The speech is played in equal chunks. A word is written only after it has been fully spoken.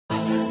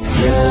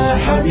يا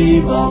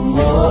حبيب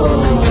الله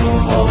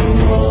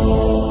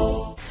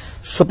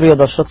সুপ্রিয়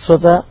দর্শক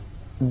শ্রোতা,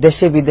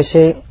 দেশে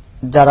বিদেশে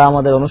যারা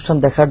আমাদের অনুষ্ঠান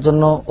দেখার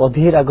জন্য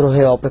অধীর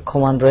আগ্রহে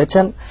অপেক্ষমান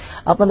রয়েছেন,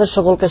 আপনাদের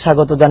সকলকে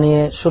স্বাগত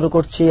জানিয়ে শুরু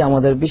করছি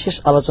আমাদের বিশেষ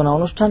আলোচনা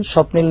অনুষ্ঠান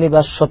স্বপ্নিল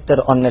নিবাস সত্যের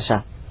অন্বেষা।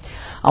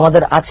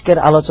 আমাদের আজকের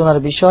আলোচনার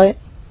বিষয়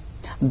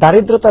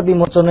দারিদ্রতা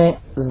বিমোচনে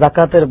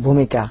জাকাতের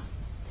ভূমিকা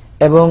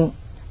এবং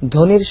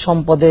ধনীর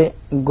সম্পদে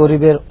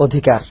গরিবের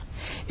অধিকার।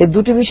 এই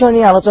দুটি বিষয়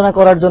নিয়ে আলোচনা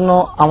করার জন্য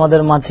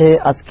আমাদের মাঝে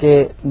আজকে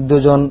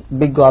দুজন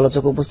বিজ্ঞ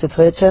আলোচক উপস্থিত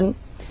হয়েছেন।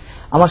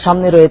 আমার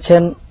সামনে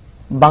রয়েছেন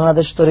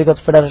বাংলাদেশ তরিকত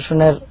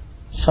ফেডারেশনের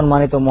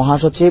সম্মানিত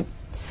মহাসচিব,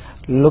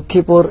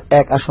 লক্ষ্মীপুর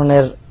 1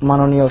 আসনের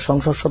মাননীয়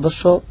সংসদ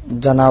সদস্য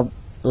জনাব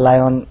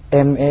লায়ন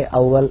M.A.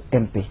 আউয়াল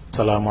MP।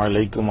 আসসালামু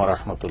আলাইকুম ওয়া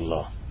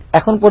রাহমাতুল্লাহ।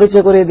 এখন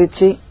পরিচয় করিয়ে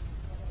দিচ্ছি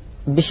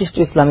বিশিষ্ট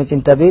ইসলামী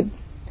চিন্তাবিদ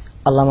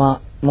আল্লামা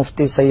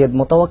মুফতি সৈয়দ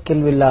মোতাওয়াক্কিল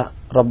বিল্লাহ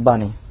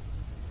রব্বানী।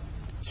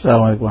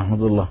 আসসালামু আলাইকুম ওয়া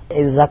রাহমাতুল্লাহ।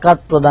 এই যাকাত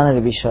প্রদানের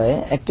বিষয়ে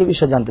একটি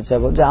বিষয় জানতে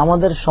চাইব যে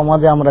আমাদের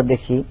সমাজে আমরা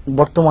দেখি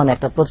বর্তমানে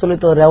একটা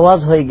প্রচলিত রেওয়াজ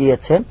হয়ে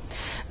গিয়েছে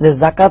যে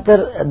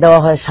যাকাতের দেওয়া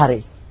হয় শাড়ি,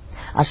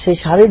 আর সেই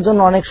শাড়ির জন্য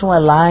অনেক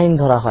সময় লাইন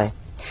ধরা হয়।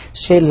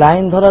 সেই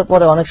লাইন ধরার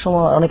পরে অনেক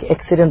সময় অনেক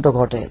অ্যাক্সিডেন্টও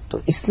ঘটে। তো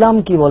ইসলাম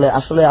কি বলে?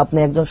 আসলে আপনি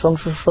একজন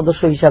সংসদ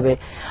সদস্য হিসাবে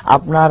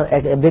আপনার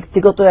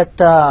ব্যক্তিগত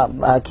একটা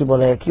কি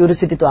বলে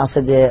কিউরিসিটি তো আছে,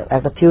 যে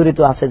একটা থিওরি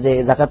তো আছে যে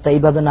যাকাতটা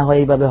এইভাবে না হয়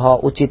এইভাবে হওয়া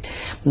উচিত,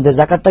 যে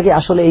যাকাতটা কি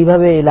আসলে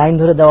এইভাবে লাইন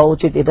ধরে দেওয়া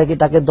উচিত? এটা কি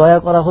তাকে দয়া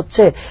করা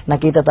হচ্ছে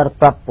নাকি এটা তার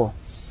প্রাপ্য?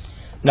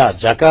 না,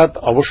 যাকাত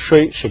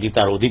অবশ্যই সেটি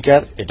তার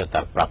অধিকার, এটা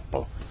তার প্রাপ্য।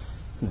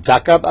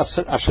 যাকাত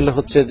আসলে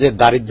হচ্ছে যে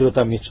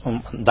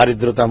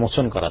দারিদ্রতা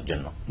মোচন করার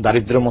জন্য,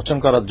 দারিদ্র্য মোচন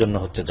করার জন্য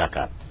হচ্ছে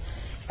যাকাত।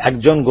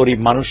 একজন গরিব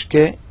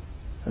মানুষকে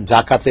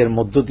যাকাতের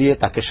মধ্য দিয়ে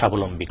তাকে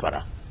স্বাবলম্বী করা,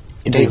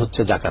 এটাই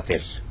হচ্ছে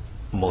যাকাতের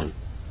মূল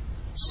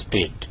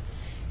স্পিরিট।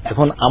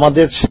 এখন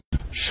আমাদের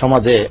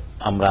সমাজে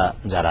আমরা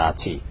যারা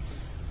আছি,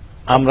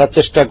 আমরা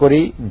চেষ্টা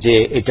করি যে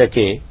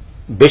এটাকে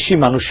বেশি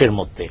মানুষের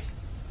মধ্যে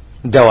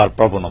দেওয়ার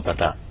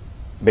প্রবণতাটা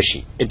বেশি।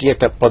 এটি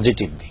একটা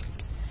পজিটিভ দিক।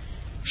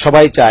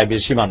 সবাই চায়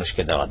বেশি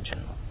মানুষকে দেওয়ার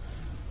জন্য।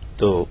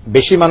 তো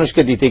বেশি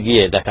মানুষকে দিতে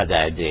গিয়ে দেখা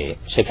যায় যে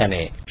সেখানে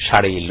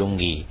শাড়ি,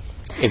 লুঙ্গি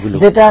এগুলো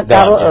যেটা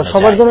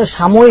সবার জন্য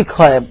সাময়িক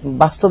হয়,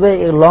 বাস্তবে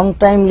লং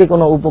টাইমলি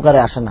কোনো উপকারে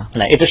আসে না।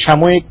 না, এটা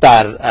সাময়িক,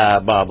 তার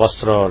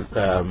বস্ত্র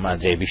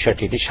যে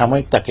বিষয়টি এটি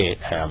সাময়িক তাকে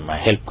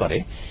হেল্প করে,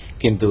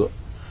 কিন্তু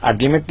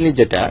আলটিমেটলি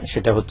যেটা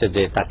সেটা হচ্ছে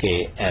যে তাকে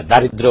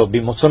দারিদ্র্য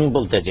বিমোচন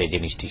বলতে যে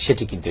জিনিসটি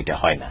সেটি কিন্তু এটা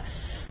হয় না।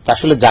 তা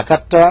আসলে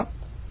যাকাতটা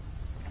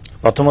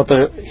প্রথমত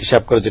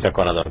হিসাব করে যেটা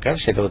করা দরকার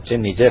সেটা হচ্ছে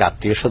নিজের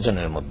আত্মীয়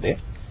স্বজনের মধ্যে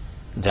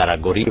যারা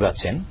গরিব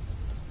আছেন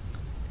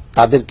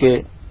তাদেরকে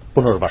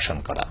পুনর্বাসন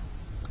করা,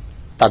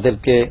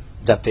 তাদেরকে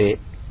যাতে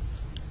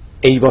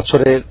এই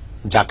বছরের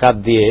যাকাত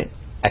দিয়ে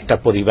একটা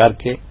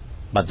পরিবারকে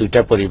বা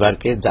 2টা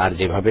পরিবারকে যার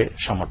যেভাবে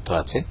সামর্থ্য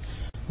আছে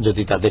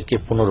যদি তাদেরকে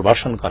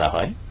পুনর্বাসন করা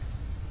হয়,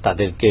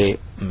 তাদেরকে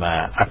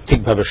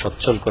আর্থিকভাবে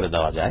সচ্ছল করে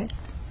দেওয়া যায়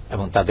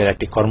এবং তাদের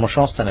একটি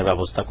কর্মসংস্থানের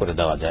ব্যবস্থা করে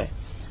দেওয়া যায়,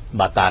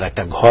 বা তার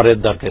একটা ঘরের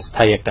দরকার,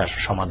 স্থায়ী একটা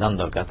সমাধান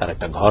দরকার, তার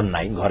একটা ঘর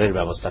নাই, ঘরের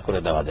ব্যবস্থা করে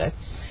দেওয়া যায়,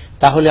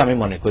 তাহলে আমি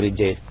মনে করি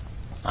যে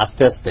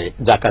আস্তে আস্তে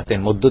যাকাতের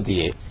মধ্য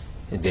দিয়ে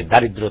যে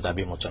দারিদ্রতা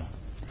বিমোচন।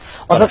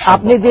 অর্থাৎ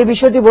আপনি যে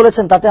বিষয়টি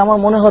বলেছেন তাতে আমার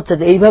মনে হচ্ছে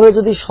যে এইভাবে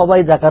যদি সবাই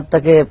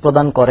যাকাতটাকে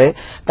প্রদান করে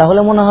তাহলে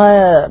মনে হয়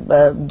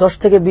 10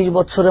 থেকে 20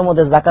 বছরের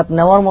মধ্যে যাকাত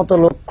নেওয়ার মতো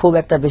লোক খুব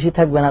একটা বেশি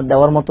থাকবে না,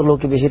 দেওয়ার মতো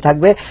লোকই বেশি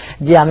থাকবে।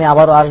 যে আমি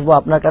আবারও আসবো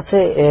আপনার কাছে।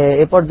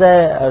 এ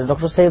পর্যায়ে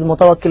ডক্টর সৈয়দ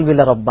মোতাওয়াক্কিল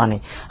বিল্লাহ রব্বানী,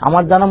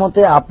 আমার জানা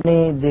মতে আপনি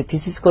যে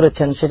থিসিস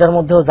করেছেন সেটার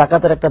মধ্যেও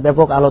যাকাতের একটা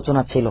ব্যাপক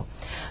আলোচনা ছিল।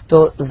 তো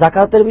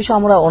যাকাতের বিষয়ে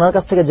আমরা ওনার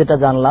কাছ থেকে যেটা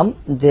জানলাম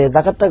যে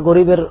যাকাতটা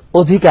গরিবের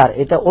অধিকার,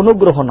 এটা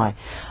অনুগ্রহ নয়।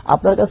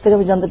 আপনার কাছ থেকে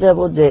আমি জানতে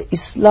চাইবো যে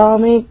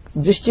ইসলামিক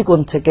দৃষ্টিকোণ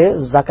থেকে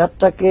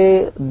যাকাতটাকে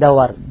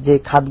দেওয়ার যে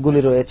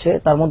খাতগুলি রয়েছে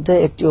তার মধ্যে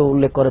একটি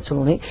উল্লেখ করেছেন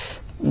উনি,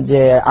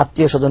 যে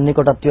আত্মীয় স্বজন,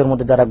 নিকট আত্মীয়র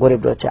মধ্যে যারা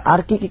গরিব রয়েছে।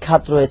 আর কি কি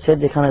খাত রয়েছে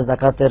যেখানে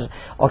যাকাতের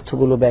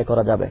অর্থগুলো ব্যয়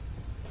করা যাবে?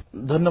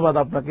 ধন্যবাদ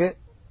আপনাকে।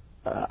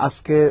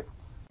 আজকে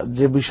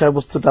যে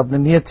বিষয়বস্তুটা আপনি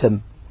নিয়েছেন,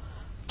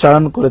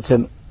 চয়ন করেছেন,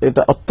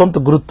 এটা অত্যন্ত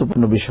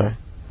গুরুত্বপূর্ণ বিষয়।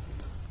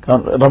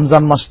 কারণ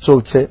রমজান মাস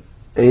চলছে,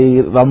 এই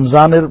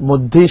রমজানের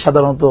মধ্যেই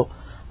সাধারণত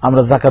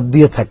আমরা যাকাত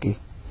দিয়ে থাকি।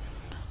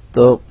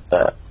 তো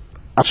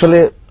আসলে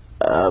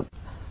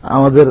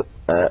আমাদের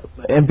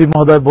এমপি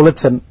মহোদয়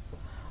বলেছেন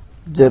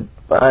যে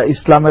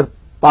ইসলামের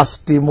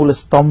 5টি মূল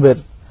স্তম্ভের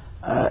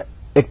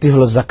একটি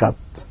হলো যাকাত।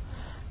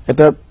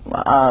 এটা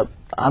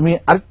আমি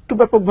আরেকটু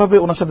ব্যাপকভাবে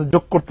ওনার সাথে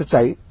যোগ করতে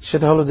চাই,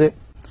 সেটা হলো যে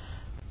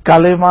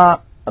কালেমা,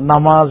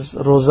 নামাজ,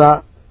 রোজা,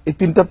 এই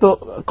 3টা তো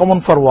কমন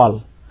ফর ওয়াল,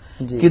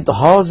 কিন্তু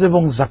হজ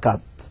এবং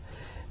যাকাত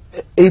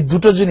এই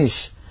দুটো জিনিস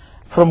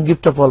from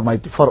gift of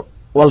Almighty for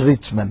all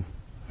rich man,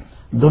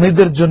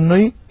 ধনীদের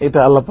জন্যই এটা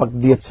আল্লাহ পাক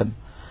দিয়েছেন।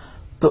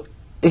 তো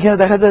এখানে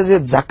দেখা যায় যে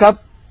যাকাত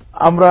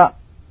আমরা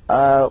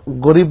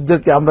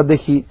গরিবদেরকে আমরা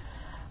দেখি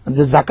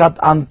যে যাকাত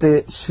আনতে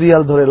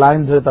সিরিয়াল ধরে,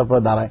 লাইন ধরে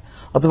তারপরে দাঁড়ায়,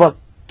 অথবা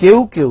কেউ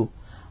কেউ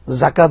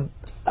যাকাত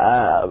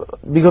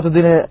বিগত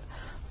দিনে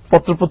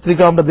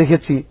পত্রপত্রিকা আমরা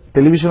দেখেছি,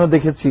 টেলিভিশনে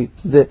দেখেছি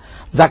যে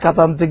যাকাত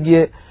আনতে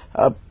গিয়ে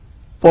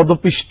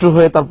পদপিষ্ট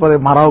হয়ে তারপরে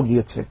মারাও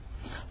গিয়েছে।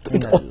 তো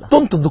এটা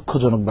অত্যন্ত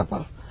দুঃখজনক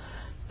ব্যাপার,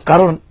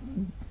 কারণ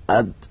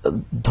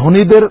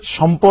ধনীদের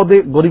সম্পদে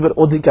গরিবের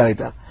অধিকার।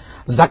 এটা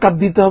জাকাত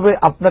দিতে হবে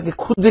আপনাকে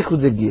খুঁজে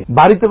খুঁজে গিয়ে,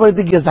 বাড়িতে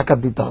বাড়িতে গিয়ে জাকাত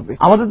দিতে হবে।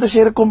 আমাদের দেশে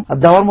এরকম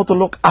দেওয়ার মতো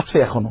লোক আছে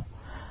এখনো,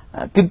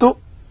 কিন্তু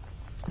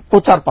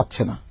প্রচার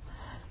পাচ্ছে না।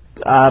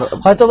 আর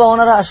হয়তোবা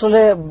ওনারা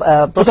আসলে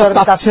প্রচার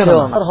চাচ্ছে না,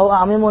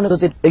 আমি মনে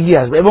করি এগিয়ে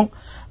আসবে। এবং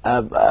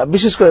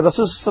বিশেষ করে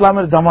রাসূল সাল্লাল্লাহু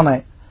আলাইহি ওয়াসাল্লামের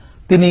জামানায়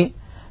তিনি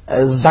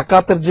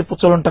জাকাতের যে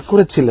প্রচলনটা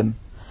করেছিলেন,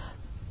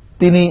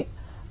 তিনি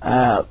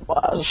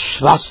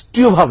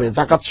রাষ্ট্রীয়ভাবে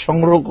জাকাত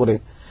সংগ্রহ করে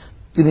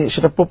তিনি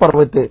সেটা প্রপার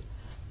ওয়েতে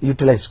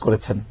ইউটিলাইজ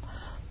করেছেন।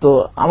 তো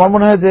আমার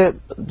মনে হয় যে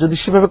যদি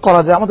সেভাবে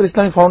করা যায়, আমাদের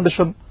ইসলামিক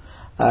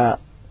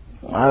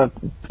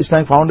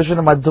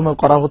ফাউন্ডেশনের মাধ্যমে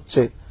করা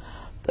হচ্ছে,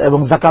 এবং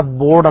জাকাত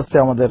বোর্ড আছে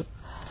আমাদের।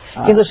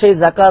 কিন্তু সেই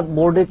জাকাত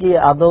বোর্ডে কি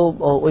আদৌ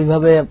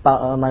ওইভাবে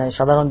মানে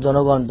সাধারণ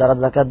জনগণ যারা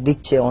জাকাত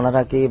দিচ্ছে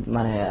ওনারা কি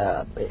মানে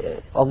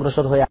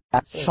অগ্রসর হয়ে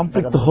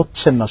সম্পৃক্ত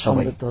হচ্ছেন না,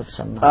 সম্পৃক্ত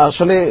হচ্ছেন না?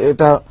 আসলে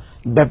এটা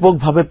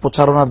ব্যাপকভাবে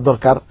প্রচারণার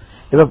দরকার।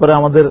 এ ব্যাপারে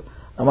আমাদের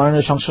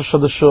মাননীয় সংসদ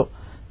সদস্য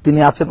তিনি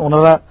আছেন,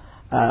 ওনারা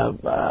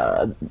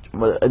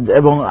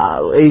এবং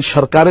এই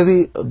সরকারেরই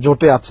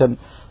জোটে আছেন,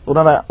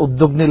 ওনারা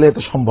উদ্যোগ নিলে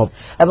এটা সম্ভব।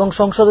 এবং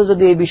সংসদে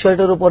যদি এই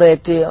বিষয়টার উপরে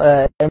একটি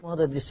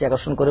মহোদয় দৃষ্টি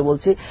আকর্ষণ করে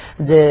বলছি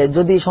যে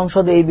যদি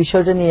সংসদে এই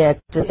বিষয়টা নিয়ে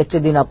একটি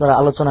দিন আপনারা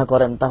আলোচনা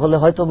করেন, তাহলে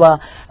হয়তোবা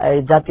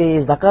জাতি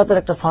জাকাতের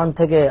একটা ফান্ড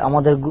থেকে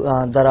আমাদের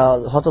যারা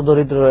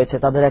হতদরিদ্র রয়েছে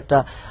তাদের একটা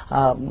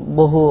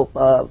বহু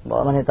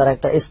মানে তারা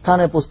একটা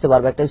স্থানে পুষতে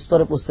পারবে, একটা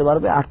স্তরে পুষতে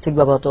পারবে,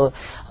 আর্থিকভাবে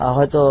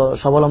হয়তো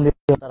স্বাবলম্বী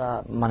তারা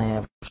মানে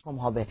সক্ষম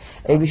হবে।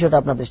 এই বিষয়টা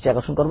আপনার দৃষ্টি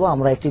আকর্ষণ করবো।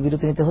 আমরা একটি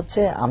বিরতি নিতে হচ্ছে,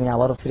 আমি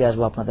আবারও ফিরে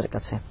আসবো আপনাদের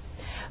কাছে।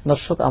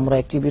 দর্শক, আমরা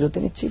একটি বিরতি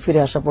নিচ্ছি, ফিরে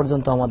আসা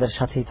পর্যন্ত আমাদের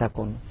সাথেই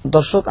থাকুন।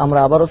 দর্শক, আমরা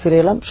আবারও ফিরে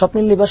এলাম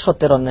স্বপ্নিল লিবাস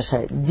সত্যের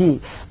অন্বেষায়। জি,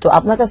 তো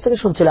আপনার কাছ থেকে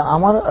শুনছিলাম,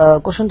 আমার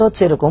কোশ্চেনটা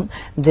হচ্ছে এরকম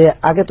যে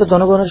আগে তো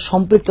জনগণের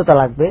সম্পৃক্ততা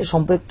লাগবে।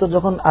 সম্পৃক্ত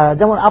যখন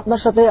যেমন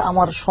আপনার সাথে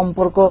আমার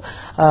সম্পর্ক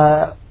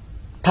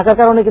থাকার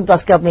কারণে কিন্তু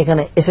আজকে আপনি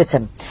এখানে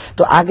এসেছেন।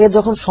 তো আগে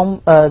যখন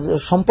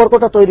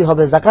সম্পর্কটা তৈরি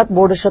হবে জাকাত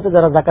বোর্ডের সাথে,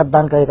 যারা জাকাত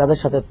দানকারী তাদের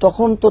সাথে,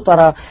 তখন তো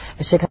তারা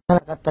সেখানে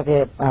জাকাতটাকে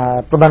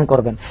প্রদান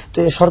করবেন। তো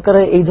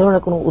সরকারের এই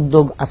ধরনের কোনো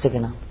উদ্যোগ আছে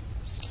কিনা?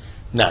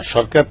 না,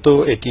 সরকার তো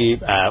এটি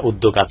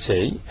উদ্যোগ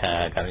আছেই,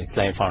 কারণ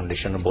ইসলামী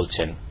ফাউন্ডেশন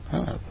বলছেন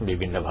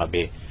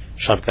বিভিন্নভাবে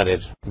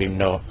সরকারের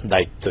বিভিন্ন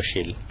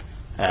দায়িত্বশীল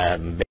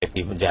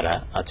ব্যক্তি যারা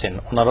আছেন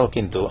ওনারাও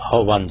কিন্তু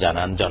আহ্বান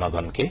জানান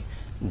জনগণকে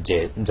যে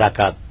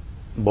জাকাত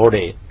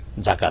বোর্ডে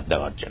জাকাত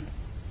দেওয়ার জন্য।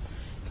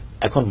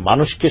 এখন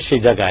মানুষকে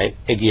সেই জায়গায়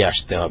এগিয়ে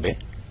আসতে হবে,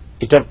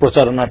 এটার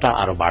প্রচারণাটা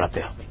আরো বাড়াতে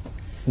হবে।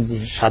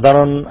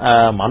 সাধারণ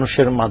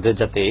মানুষের মাঝে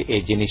যাতে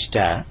এই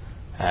জিনিসটা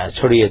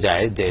ছড়িয়ে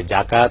যায় যে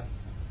জাকাত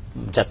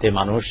যাতে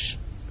মানুষ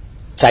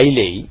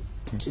চাইলেই,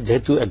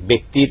 যেহেতু এক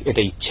ব্যক্তির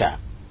এটা ইচ্ছা,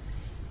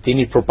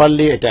 তিনি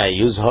প্রপারলি এটা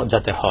ইউজ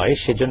যাতে হয়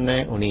সেজন্য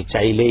উনি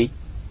চাইলেই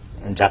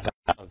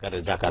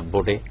সরকারের জাকাত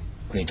বোর্ডে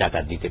উনি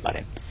জাকাত দিতে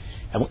পারেন।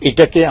 এবং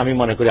এটাকে আমি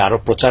মনে করি আরো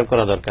প্রচার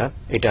করা দরকার,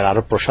 এটার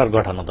আরো প্রসার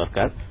ঘটানো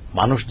দরকার।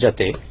 মানুষ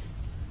যাতে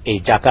এই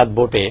জাকাত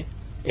বোর্ডে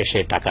এসে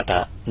টাকাটা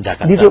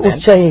জাকাত দিতে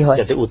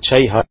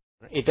উৎসাহী হয়,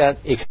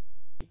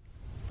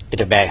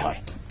 এটা ব্যয় হয়।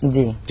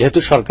 যেহেতু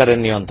সরকারের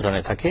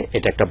নিয়ন্ত্রণে থাকে,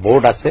 এটা একটা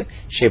বোর্ড আছে,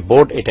 সেই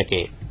বোর্ড এটাকে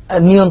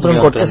নিয়ন্ত্রণ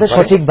করতেছে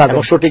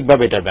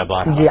সঠিকভাবে এটার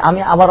ব্যবহার। জি,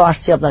 আমি আবারও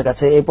আসছি আপনার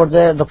কাছে। এই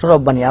পর্যায়ে ডক্টর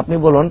রব্বানী, আপনি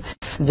বলুন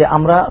যে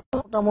আমরা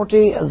মোটামুটি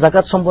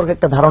জাকাত সম্পর্কে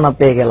একটা ধারণা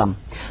পেয়ে গেলাম,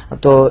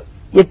 তো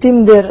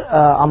এতিমদের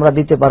আমরা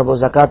দিতে পারবো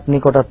জাকাত,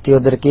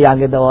 নিকটাত্মীয়দেরকে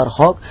আগে দেওয়ার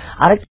হক।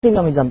 আরেকটি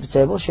আমি জানতে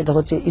চাইবো, সেটা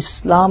হচ্ছে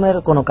ইসলামের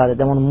কোন কাজে,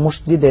 যেমন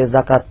মসজিদে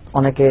জাকাত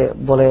অনেকে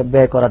বলে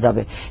ব্যয় করা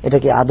যাবে, এটা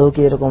কি আদৌ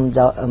কি এরকম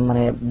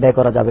মানে ব্যয়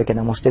করা যাবে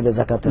কিনা মসজিদে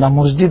জাকাত? না,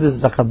 মসজিদে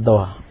জাকাত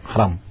দেওয়া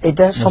হারাম,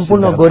 এটা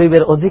সম্পূর্ণ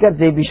গরিবের অধিকার,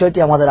 যে বিষয়টি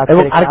আমাদের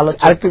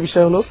আরেকটি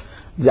বিষয় হলো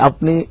যে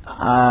আপনি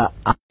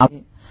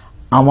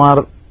আমার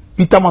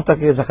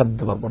পিতামাতাকে জাকাত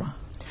দিতে পারবো না,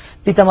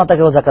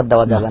 পিতামাতাকেও জাকাত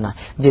দেওয়া যাবে না।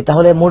 জি,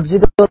 তাহলে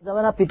মসজিদেও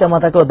যাবে না,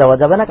 পিতামাতাকেও দেওয়া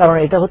যাবে না, কারণ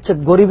এটা হচ্ছে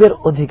গরিবের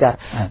অধিকার।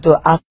 তো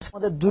আজকে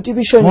আমাদের দুটি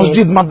বিষয়,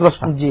 মসজিদ,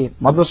 মাদ্রাসা, জি,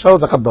 মাদ্রাসাও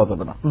জাকাত দেওয়া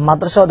যাবে না,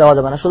 মাদ্রাসাও দেওয়া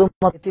যাবে না,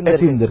 শুধুমাত্র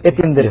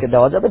এতিমদেরকে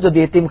দেওয়া যাবে, যদি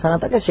এতিমখানা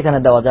থাকে সেখানে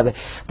দেওয়া যাবে।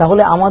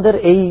 তাহলে আমাদের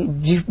এই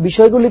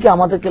বিষয়গুলিকে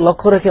আমাদেরকে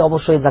লক্ষ্য রেখে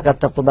অবশ্যই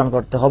জাকাতটা প্রদান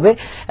করতে হবে।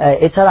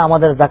 এছাড়া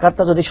আমাদের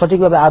জাকাতটা যদি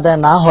সঠিকভাবে আদায়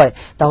না হয়,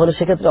 তাহলে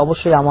সেক্ষেত্রে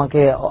অবশ্যই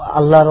আমাকে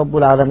আল্লাহ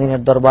রব্বুল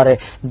আলামিনের দরবারে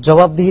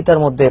জবাবদিহিতার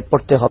মধ্যে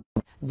পড়তে হবে।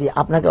 জি,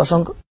 আপনাকে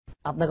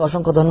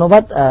অসংখ্য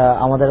ধন্যবাদ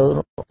আমাদের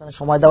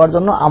সময় দেওয়ার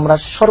জন্য। আমরা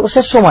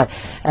সর্বশেষ সময়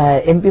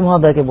এমপি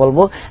মহোদয়কে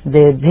বলবো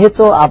যে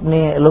যেহেতু আপনি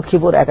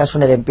লক্ষ্মীপুর 1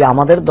 আসনের এমপি,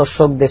 আমাদের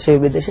দর্শক দেশে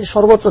বিদেশে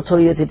সর্বত্র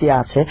ছড়িয়ে ছিটিয়ে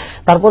আছে,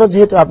 তারপরে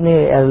যেহেতু আপনি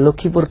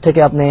লক্ষ্মীপুর থেকে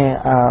আপনি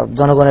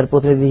জনগণের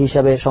প্রতিনিধি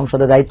হিসাবে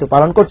সংসদে দায়িত্ব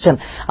পালন করছেন,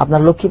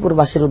 আপনার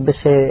লক্ষ্মীপুরবাসীর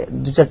উদ্দেশ্যে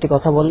 2-4টি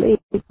কথা বললেই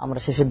আমরা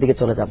শেষের দিকে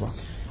চলে যাব।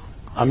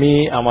 আমি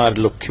আমার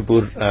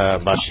লক্ষ্মীপুর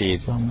বাসীর,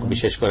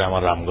 বিশেষ করে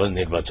আমার রামগঞ্জ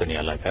নির্বাচনী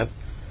এলাকার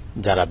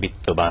যারা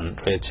বিত্তবান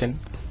রয়েছেন,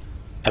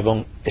 এবং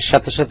এর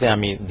সাথে সাথে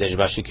আমি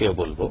দেশবাসীকেও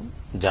বলবো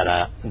যারা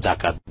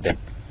জাকাত দেন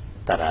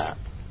তারা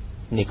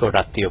নিকট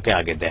আত্মীয়কে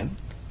আগে দেন,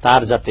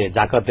 তার যাতে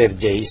জাকাতের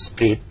যে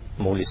স্পিরিট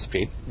মূল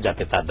স্পিরিট,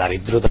 যাতে তার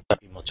দারিদ্রতা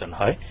বিমোচন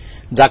হয়।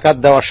 জাকাত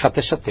দেওয়ার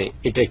সাথে সাথে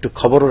এটা একটু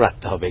খবরও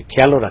রাখতে হবে,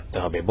 খেয়ালও রাখতে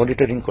হবে,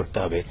 মনিটরিং করতে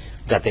হবে,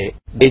 যাতে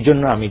এই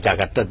জন্য আমি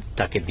জাকাতটা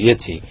তাকে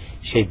দিয়েছি,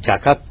 সেই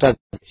জাকাতটা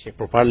সে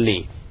প্রপারলি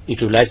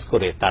ইউটিলাইজ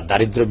করে তার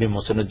দারিদ্র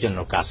বিমোচনের জন্য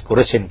কাজ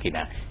করেছেন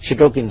কিনা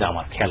সেটাও কিন্তু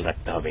আমার খেয়াল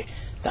রাখতে হবে।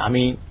 তা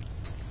আমি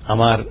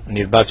আমার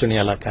নির্বাচনী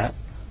এলাকা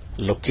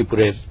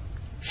লক্ষ্মীপুরের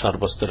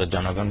সর্বস্তরের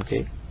জনগণকে,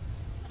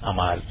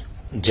 আমার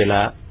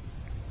জেলা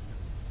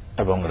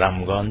এবং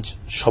রামগঞ্জ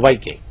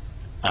সবাইকে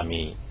আমি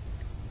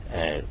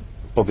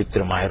পবিত্র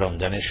মাহে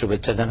রমজানের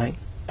শুভেচ্ছা জানাই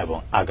এবং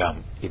আগাম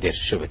ঈদের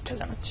শুভেচ্ছা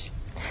জানাচ্ছি।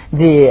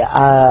 জি,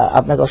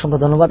 আপনাকে অসংখ্য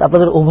ধন্যবাদ।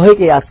 আপনাদের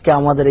উভয়কে আজকে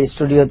আমাদের এই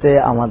স্টুডিওতে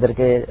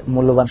আমাদেরকে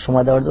মূল্যবান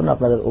সময় দেওয়ার জন্য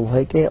আপনাদের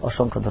উভয়কে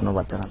অসংখ্য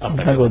ধন্যবাদ জানাচ্ছি।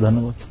 আপনাকেও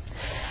ধন্যবাদ।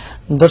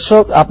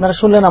 দর্শক, আপনারা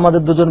শুনলেন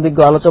আমাদের দুজন বিজ্ঞ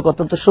আলোচক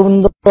অত্যন্ত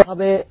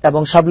সুন্দরভাবে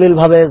এবং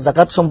সাবলীলভাবে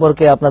জাকাত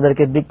সম্পর্কে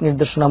আপনাদেরকে দিক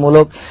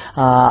নির্দেশনামূলক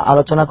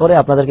আলোচনা করে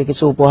আপনাদেরকে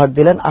কিছু উপহার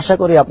দিলেন। আশা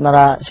করি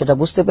আপনারা সেটা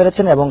বুঝতে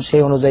পেরেছেন এবং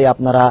সেই অনুযায়ী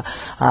আপনারা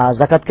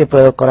জাকাতকে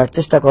প্রয়োগ করার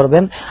চেষ্টা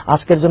করবেন।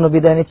 আজকের জন্য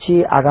বিদায় নিচ্ছি।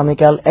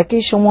 আগামীকাল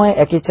একই সময়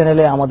একই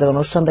চ্যানেলে আমাদের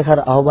অনুষ্ঠান দেখার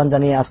আহ্বান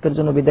জানিয়ে আজকের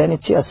জন্য বিদায়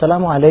নিচ্ছি।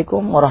 আসসালামু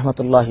আলাইকুম ওয়া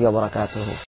রাহমাতুল্লাহি ওয়া বারাকাতুহু।